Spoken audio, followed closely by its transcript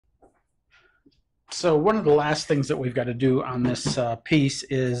So one of the last things that we've got to do on this piece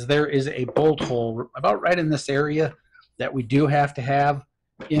is there is a bolt hole about right in this area that we do have to have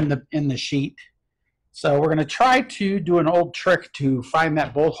in the sheet. So we're going to try to do an old trick to find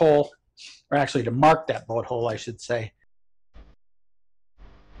that bolt hole, or actually to mark that bolt hole, I should say.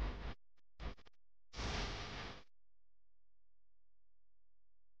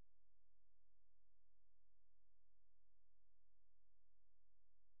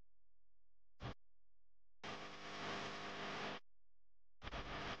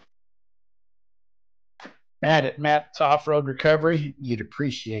 Matt at Matt's Off-Road Recovery, you'd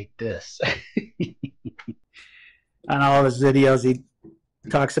appreciate this. On all of his videos, he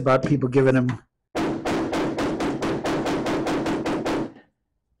talks about people giving him it's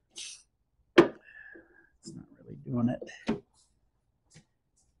not really doing it.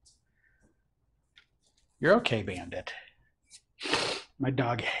 You're okay, Bandit. My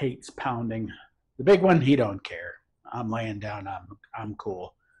dog hates pounding. The big one, he don't care. I'm laying down, I'm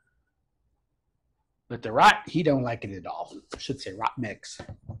cool. But the rot, he don't like it at all. I should say rot mix.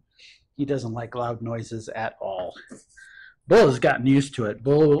 He doesn't like loud noises at all. Bull has gotten used to it.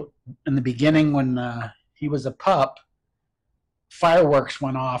 Bull, in the beginning when he was a pup, fireworks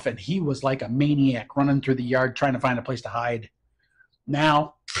went off and he was like a maniac running through the yard trying to find a place to hide.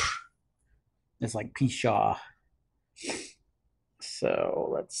 Now, it's like Pshaw. So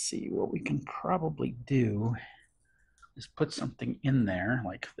let's see what we can probably do is put something in there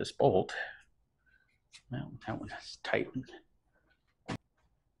like this bolt. Well, that one is tightened.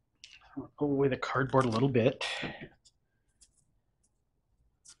 I'll pull away the cardboard a little bit.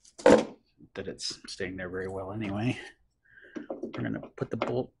 That it's staying there very well anyway. We're going to put the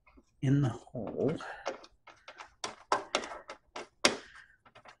bolt in the hole.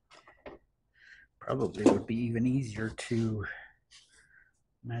 Probably would be even easier to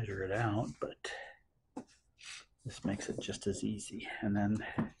measure it out, but this makes it just as easy. And then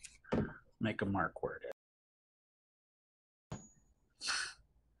make a mark where it is.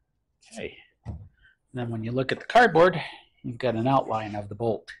 Okay. And then when you look at the cardboard, you've got an outline of the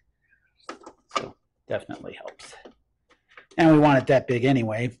bolt. So definitely helps. And we want it that big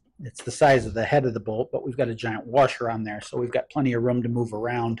anyway. It's the size of the head of the bolt, but we've got a giant washer on there, so we've got plenty of room to move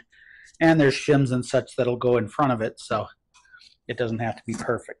around. And there's shims and such that'll go in front of it, so it doesn't have to be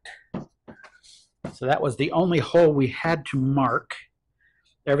perfect. So that was the only hole we had to mark.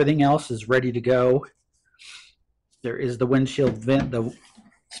 Everything else is ready to go. There is the windshield vent, the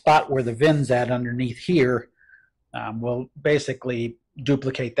spot where the VIN's at underneath here. We'll basically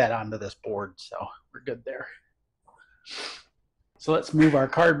duplicate that onto this board, so we're good there. So let's move our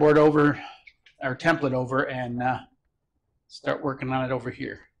cardboard over, our template over, and start working on it over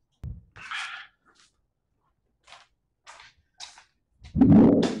here.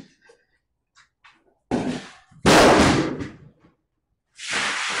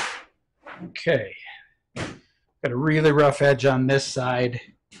 Okay, got a really rough edge on this side.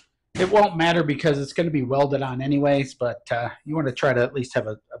 It won't matter because it's going to be welded on anyways, but you want to try to at least have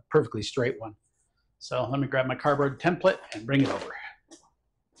a perfectly straight one. So let me grab my cardboard template and bring it over.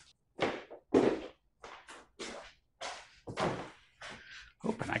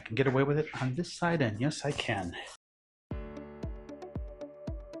 Hoping I can get away with it on this side, and yes, I can.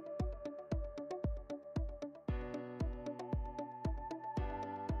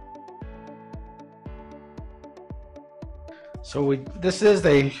 So this is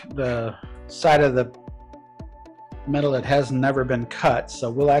the side of the metal that has never been cut,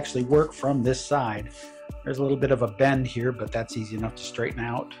 so we'll actually work from this side. There's a little bit of a bend here, but that's easy enough to straighten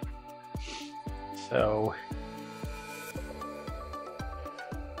out. So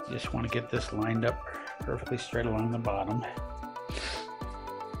you just want to get this lined up perfectly straight along the bottom.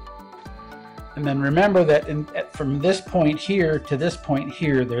 And then remember that from this point here to this point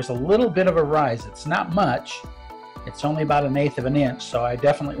here, there's a little bit of a rise. It's not much. It's only about 1/8 of an inch, so I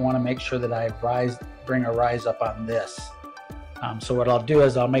definitely want to make sure that I bring a rise up on this. So what I'll do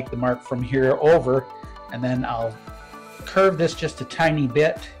is I'll make the mark from here over, and then I'll curve this just a tiny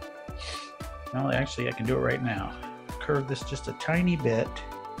bit. Well, actually, I can do it right now. Curve this just a tiny bit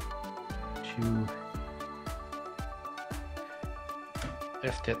to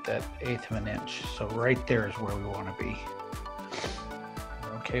lift it that 1/8 of an inch. So right there is where we want to be.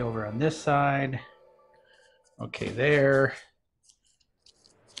 Okay, over on this side. Okay, there.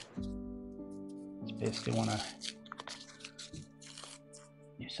 Just basically want to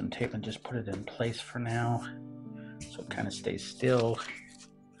use some tape and just put it in place for now, so it kind of stays still.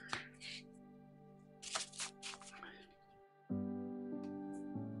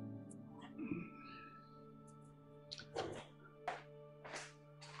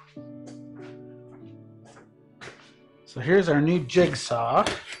 So here's our new jigsaw,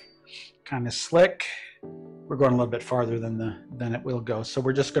 kind of slick. We're going a little bit farther than it will go. So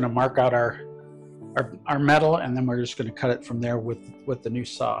we're just going to mark out our metal, and then we're just going to cut it from there with the new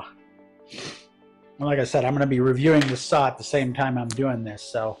saw. And like I said, I'm going to be reviewing the saw at the same time I'm doing this,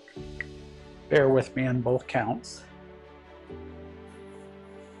 so bear with me on both counts.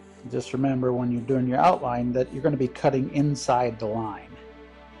 Just remember when you're doing your outline that you're going to be cutting inside the line.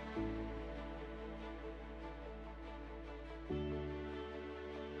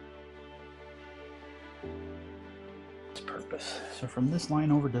 Purpose. So from this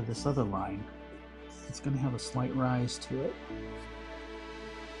line over to this other line, it's going to have a slight rise to it.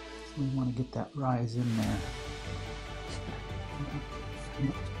 So we want to get that rise in there.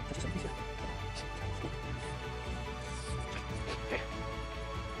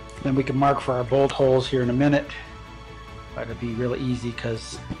 Then we can mark for our bolt holes here in a minute. But it'll be really easy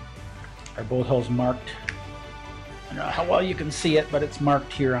because our bolt holes marked. I don't know how well you can see it, but it's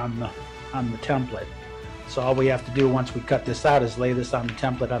marked here on the template. So all we have to do once we cut this out is lay this on the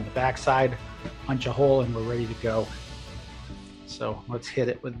template on the back side, punch a hole, and we're ready to go. So let's hit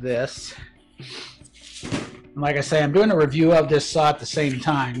it with this. And like I say, I'm doing a review of this saw at the same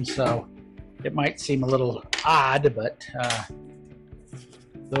time, so it might seem a little odd, but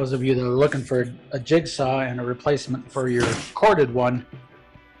those of you that are looking for a jigsaw and a replacement for your corded one,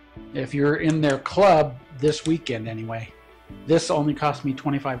 if you're in their club this weekend anyway, this only cost me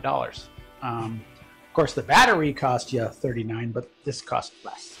 $25. Of course, the battery cost you $39, but this costs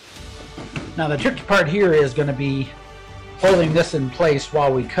less. Now, the tricky part here is going to be holding this in place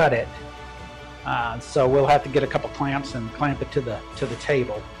while we cut it. So we'll have to get a couple clamps and clamp it to the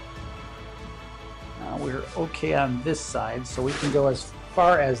table. We're okay on this side, so we can go as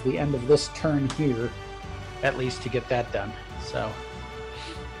far as the end of this turn here, at least, to get that done. So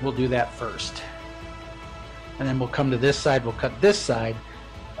we'll do that first. And then we'll come to this side, we'll cut this side.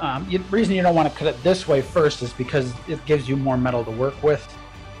 The reason you don't want to cut it this way first is because it gives you more metal to work with.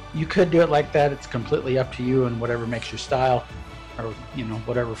 You could do it like that. It's completely up to you and whatever makes your style, or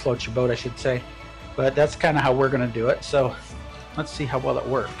whatever floats your boat, I should say. But that's kind of how we're going to do it. So let's see how well it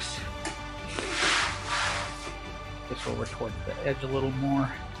works. This over towards the edge a little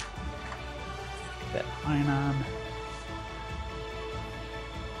more. Get that line on.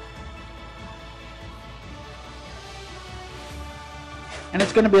 And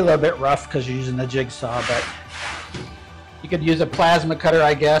it's going to be a little bit rough because you're using the jigsaw, but you could use a plasma cutter,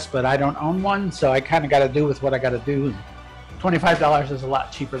 I guess, but I don't own one, so I kind of got to do with what I got to do. $25 is a lot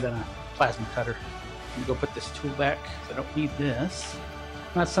cheaper than a plasma cutter. Let me go put this tool back because I don't need this.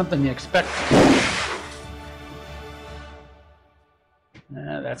 Not something you expect.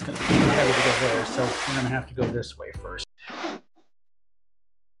 That's going to be heavy to go there, so we're going to have to go this way first.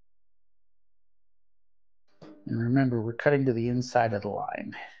 And remember, we're cutting to the inside of the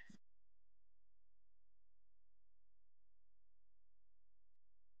line.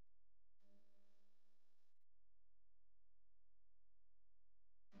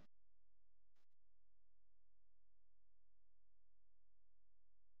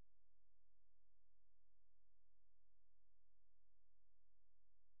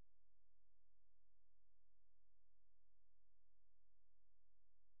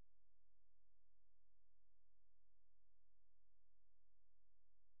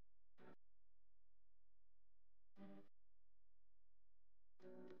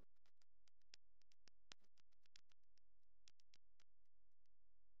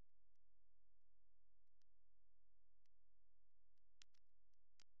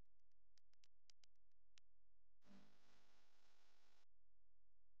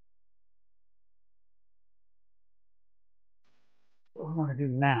 What I want to do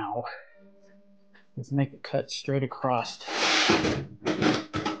now is make a cut straight across on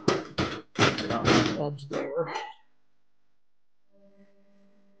the edge there.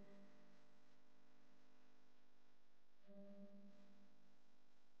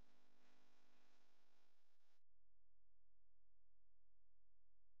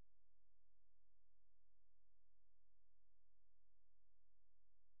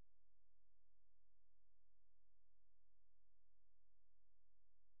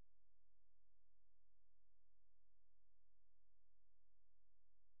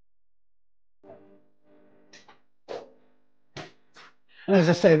 And as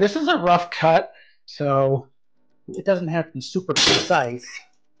I say, this is a rough cut, so it doesn't have to be super precise.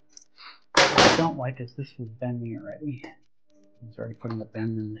 What I don't like is this is bending already. It's already putting a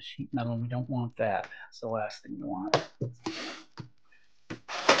bend in the sheet metal, and we don't want that. That's the last thing we want.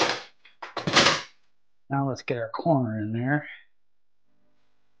 Now let's get our corner in there.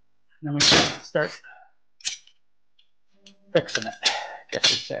 And then we can start fixing it, I guess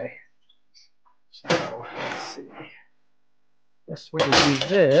you'd say. So let's see. Best way to do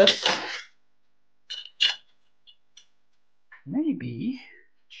this maybe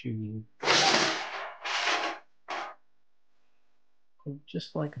to go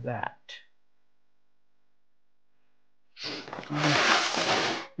just like that.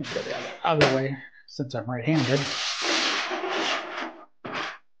 Let's go the other way since I'm right-handed.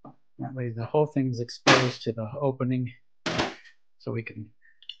 That way the whole thing's exposed to the opening, so we can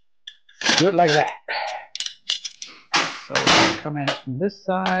do it like that. So we'll come at it from this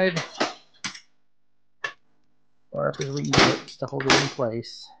side, or up as we can get it to hold it in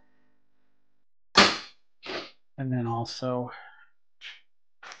place. And then also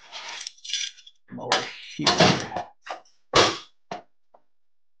lower here.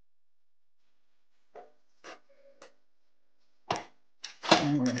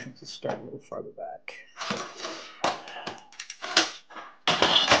 And we're going to have to start a little farther back.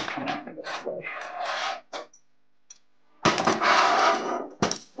 Come on this way.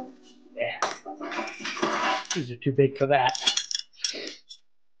 Yeah. These are too big for that.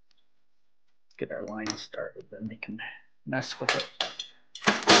 Get our line started, then we can mess with it.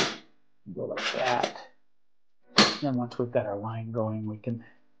 Go like that. Then once we've got our line going, we can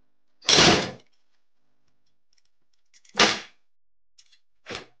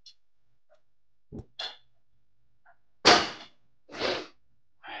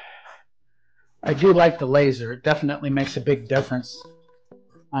I do like the laser. It definitely makes a big difference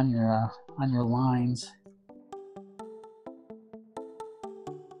on your lines.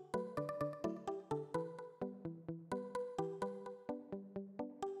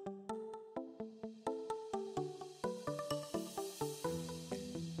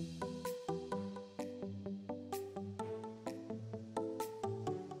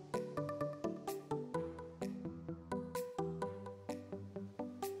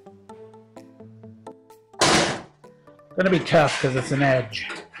 Going to be tough because it's an edge.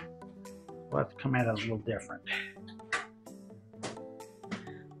 We'll have to come at it a little different.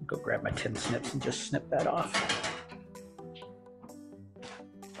 Go grab my tin snips and just snip that off.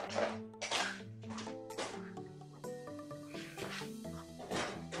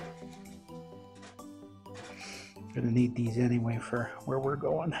 Going to need these anyway for where we're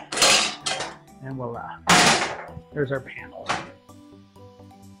going. And voila, there's our panel.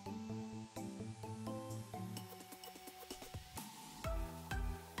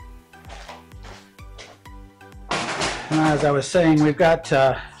 As I was saying, we've got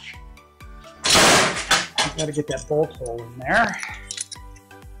to get that bolt hole in there.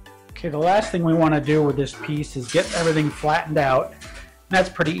 Okay, the last thing we want to do with this piece is get everything flattened out. And that's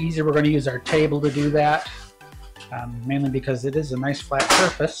pretty easy. We're going to use our table to do that, mainly because it is a nice flat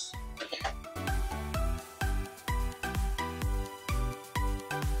surface.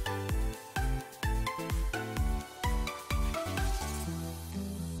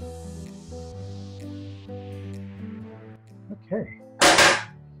 Okay.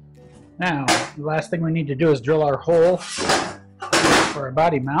 Now, the last thing we need to do is drill our hole for our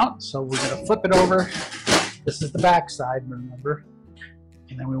body mount. So we're going to flip it over. This is the back side, remember.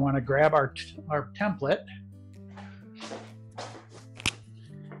 And then we want to grab our template.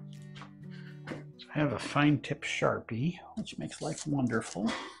 I have a fine tip Sharpie, which makes life wonderful.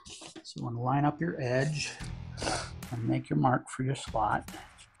 So you want to line up your edge and make your mark for your slot.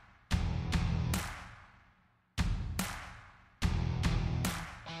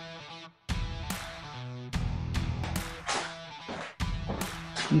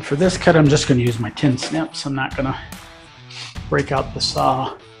 And for this cut, I'm just going to use my tin snips. I'm not going to break out the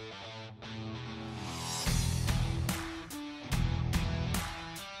saw.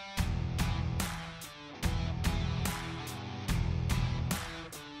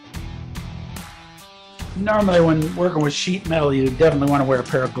 Normally when working with sheet metal, you definitely want to wear a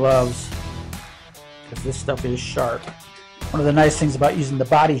pair of gloves because this stuff is sharp. One of the nice things about using the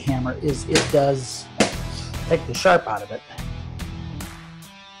body hammer is it does take the sharp out of it.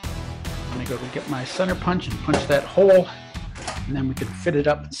 I'm going to go get my center punch and punch that hole, and then we can fit it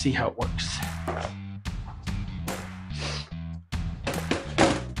up and see how it works.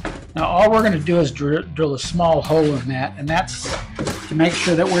 Now all we're going to do is drill a small hole in that, and that's to make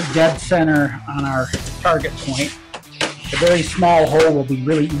sure that we're dead center on our target point. A very small hole will be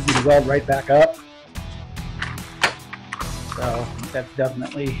really easy to weld right back up. So that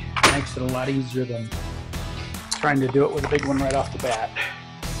definitely makes it a lot easier than trying to do it with a big one right off the bat.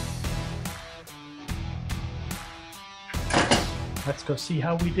 Let's go see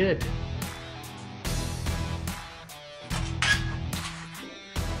how we did.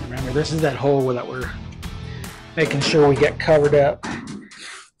 Remember, this is that hole that we're making sure we get covered up.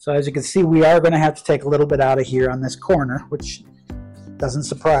 So as you can see, we are going to have to take a little bit out of here on this corner, which doesn't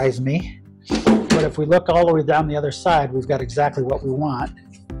surprise me. But if we look all the way down the other side, we've got exactly what we want.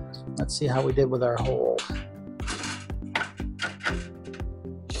 Let's see how we did with our hole.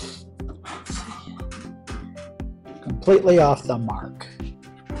 Completely off the mark.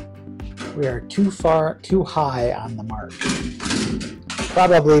 We are too high on the mark.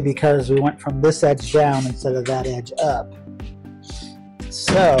 Probably because we went from this edge down instead of that edge up.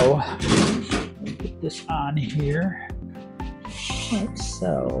 So, put this on here, like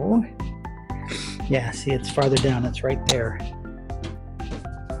so. Yeah, see, it's farther down, it's right there.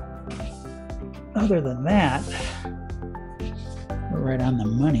 Other than that, we're right on the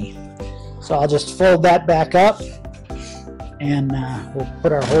money. So I'll just fold that back up, and we'll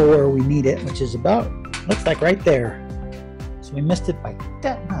put our hole where we need it, which is about, looks like right there. So we missed it by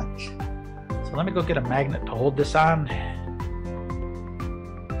that much. So let me go get a magnet to hold this on.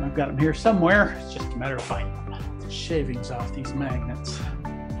 I've got them here somewhere. It's just a matter of finding them. The shavings off these magnets.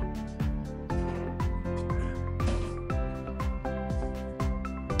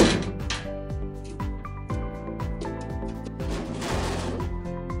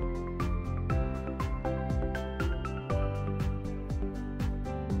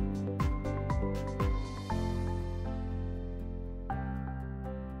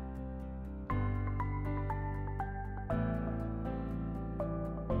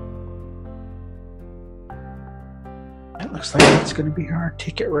 It looks like that's going to be our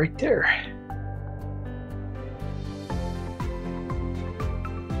ticket right there.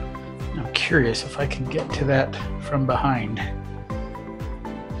 I'm curious if I can get to that from behind.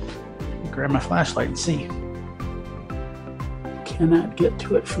 Grab my flashlight and see. Cannot get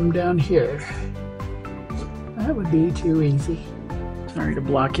to it from down here. That would be too easy. Sorry to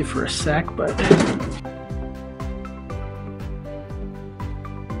block you for a sec, but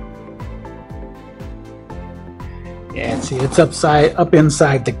yeah, see, it's up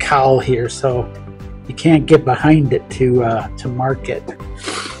inside the cowl here, so you can't get behind it to mark it.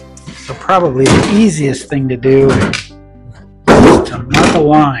 So probably the easiest thing to do is to mark a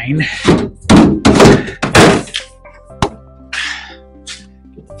line.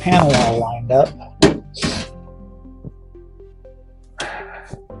 Get the panel all lined up.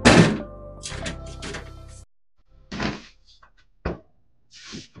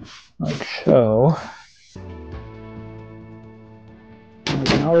 Like so. We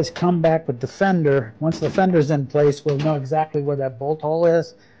can always come back with the fender. Once the fender's in place, we'll know exactly where that bolt hole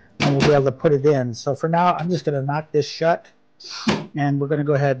is, and we'll be able to put it in. So for now, I'm just going to knock this shut, and we're going to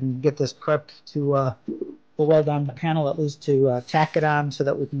go ahead and get this prepped to we'll weld on the panel, at least to tack it on so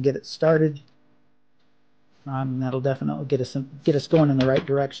that we can get it started. That'll definitely get us going in the right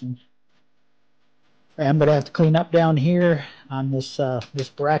direction. I'm going to have to clean up down here on this this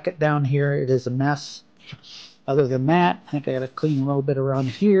bracket down here. It is a mess. Other than that, I think I got to clean a little bit around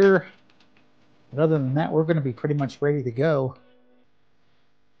here. But other than that, we're going to be pretty much ready to go.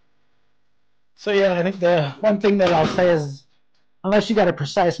 So yeah, I think the one thing that I'll say is, unless you got a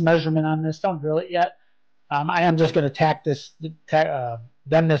precise measurement on this, don't drill it yet. I am just going to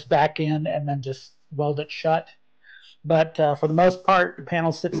bend this back in and then just weld it shut. But for the most part, the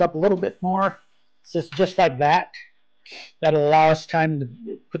panel sits up a little bit more. It's just like that. That'll allow us time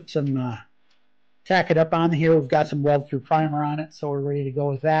to put some tack it up on here. We've got some weld through primer on it, so we're ready to go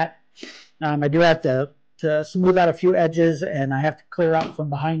with that. I do have to smooth out a few edges, and I have to clear out from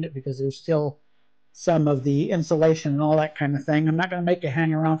behind it because there's still some of the insulation and all that kind of thing. I'm not going to make you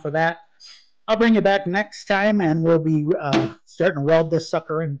hang around for that. I'll bring you back next time, and we'll be starting to weld this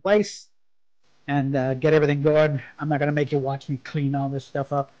sucker in place and get everything going. I'm not going to make you watch me clean all this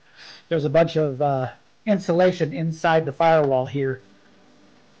stuff up. There's a bunch of insulation inside the firewall here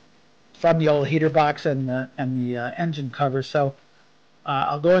from the old heater box and the engine cover. So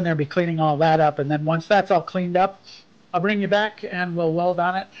I'll go in there and be cleaning all that up, and then once that's all cleaned up, I'll bring you back and we'll weld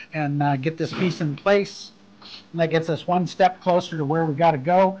on it and get this piece in place. And that gets us one step closer to where we got to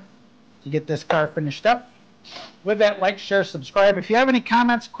go to get this car finished up. With that, like, share, subscribe. If you have any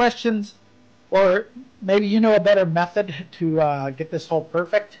comments, questions, or maybe you know a better method to get this hole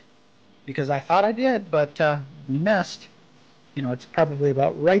perfect, because I thought I did, but missed. You know, it's probably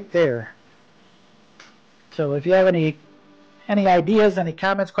about right there. So if you have any ideas, any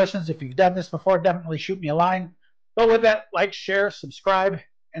comments, questions, if you've done this before, definitely shoot me a line. But with that, like, share, subscribe,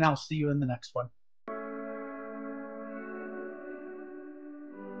 and I'll see you in the next one.